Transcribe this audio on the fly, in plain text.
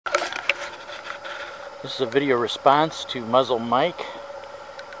This is a video response to Muzzle Mike.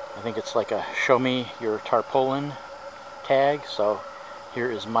 I think it's like a show me your tarpaulin tag. So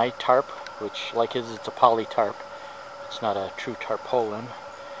here is my tarp, which like his, it's a poly tarp. It's not a true tarpaulin.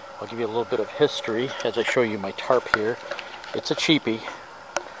 I'll give you a little bit of history as I show you my tarp here. It's a cheapie,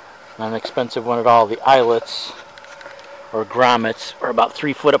 not an expensive one at all. The eyelets or grommets are about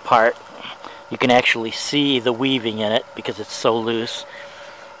 3 foot apart. You can actually see the weaving in it because it's so loose.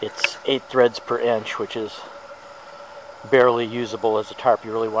 It's 8 threads per inch, which is barely usable as a tarp.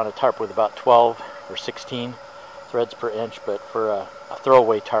 You really want a tarp with about 12 or 16 threads per inch, but for a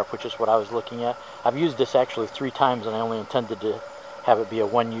throwaway tarp, which is what I was looking at, I've used this actually 3 times, and I only intended to have it be a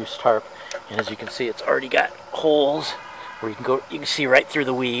one-use tarp. And as you can see, it's already got holes where you can see right through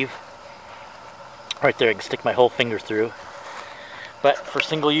the weave. Right there, I can stick my whole finger through. But for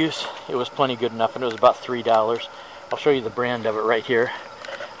single use, it was plenty good enough, and it was about $3. I'll show you the brand of it right here.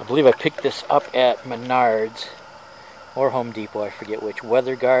 I believe I picked this up at Menards or Home Depot, I forget which.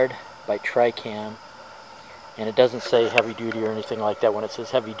 Weather Guard by Tricam. And it doesn't say heavy duty or anything like that. When it says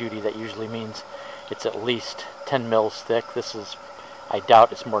heavy duty, that usually means it's at least 10 mils thick. This is, I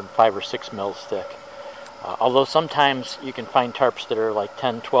doubt it's more than 5 or 6 mils thick. Although sometimes you can find tarps that are like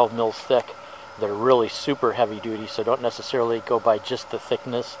 10, 12 mils thick. They're really super heavy duty, so don't necessarily go by just the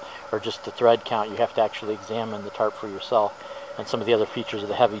thickness or just the thread count. You have to actually examine the tarp for yourself. And some of the other features of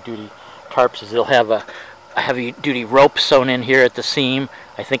the heavy duty tarps is they'll have a heavy duty rope sewn in here at the seam.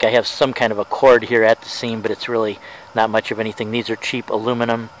 I think I have some kind of a cord here at the seam, but it's really not much of anything. These are cheap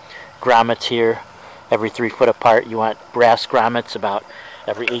aluminum grommets here, every 3 foot apart. You want brass grommets about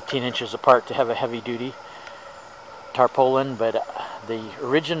every 18 inches apart to have a heavy duty tarpaulin. But the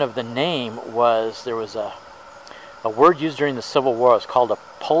origin of the name was, there was a word used during the Civil War. It's called a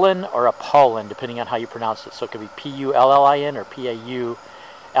pullin or a paulin, depending on how you pronounce it. So it could be P-U-L-L-I-N or P-A-U-L-I-N,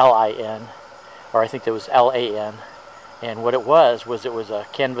 or I think there was L-A-N. And what it was it was a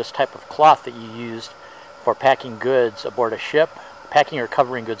canvas type of cloth that you used for packing goods aboard a ship, packing or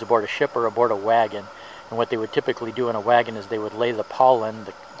covering goods aboard a ship or aboard a wagon. And what they would typically do in a wagon is they would lay the paulin,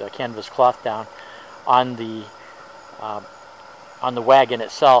 the canvas cloth, down on the wagon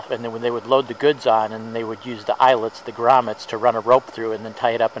itself, and then when they would load the goods on, and they would use the eyelets, the grommets, to run a rope through and then tie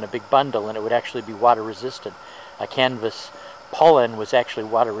it up in a big bundle, and it would actually be water resistant. A canvas paulin was actually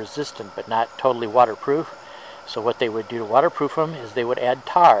water resistant, but not totally waterproof. So what they would do to waterproof them is they would add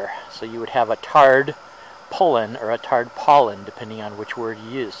tar. So you would have a tarred pullin or a tarred paulin, depending on which word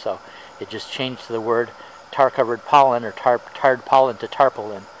you use. So it just changed to the word tar-covered paulin or tarred paulin to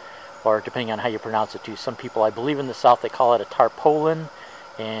tarpaulin, or depending on how you pronounce it too. Some people, I believe in the South, they call it a tarpaulin,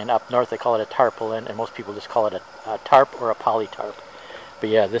 and up north they call it a tarpaulin, and most people just call it a tarp or a poly tarp. But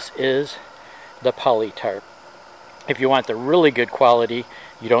yeah, this is the poly tarp. If you want the really good quality,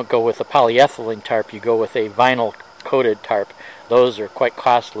 you don't go with a polyethylene tarp, you go with a vinyl coated tarp. Those are quite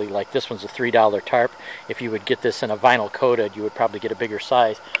costly. Like this one's a $3 tarp. If you would get this in a vinyl coated, you would probably get a bigger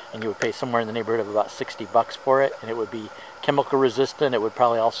size, and you would pay somewhere in the neighborhood of about $60 for it, and it would be chemical resistant. It would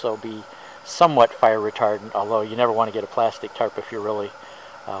probably also be somewhat fire retardant, although you never want to get a plastic tarp. If you're really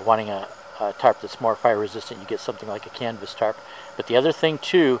wanting a tarp that's more fire resistant, you get something like a canvas tarp. But the other thing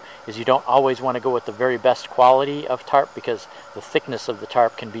too is you don't always want to go with the very best quality of tarp, because the thickness of the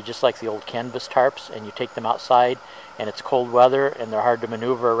tarp can be just like the old canvas tarps, and you take them outside and it's cold weather and they're hard to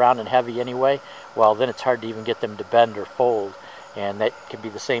maneuver around and heavy anyway. Well, then it's hard to even get them to bend or fold, and that can be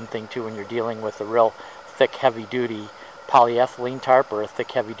the same thing too when you're dealing with a real thick heavy duty polyethylene tarp or a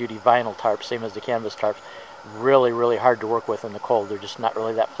thick heavy duty vinyl tarp, same as the canvas tarps. Really hard to work with in the cold. They're just not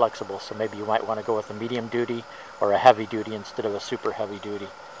really that flexible. So maybe you might want to go with a medium duty or a heavy duty instead of a super heavy duty.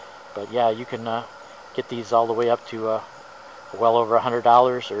 But yeah, you can get these all the way up to well over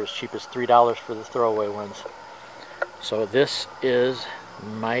 $100, or as cheap as $3 for the throwaway ones. So this is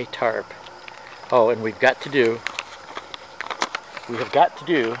my tarp. Oh, and we have got to do the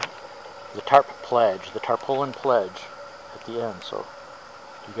tarp pledge, the tarpaulin pledge at the end. So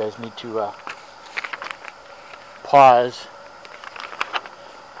you guys need to pause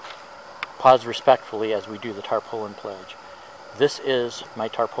respectfully as we do the tarpaulin pledge. This is my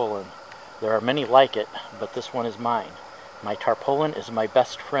tarpaulin. There are many like it, but this one is mine. My tarpaulin is my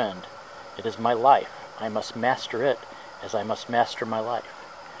best friend. It is my life. I must master it as I must master my life.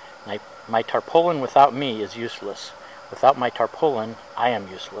 My tarpaulin without me is useless. Without my tarpaulin, I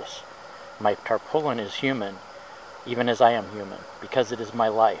am useless. My tarpaulin is human, even as I am human, because it is my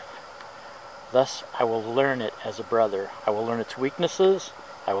life. Thus, I will learn it as a brother. I will learn its weaknesses,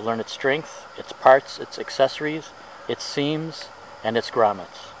 I will learn its strength, its parts, its accessories, its seams, and its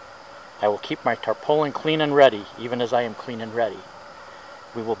grommets. I will keep my tarpaulin clean and ready, even as I am clean and ready.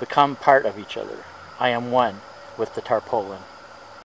 We will become part of each other. I am one with the tarpaulin.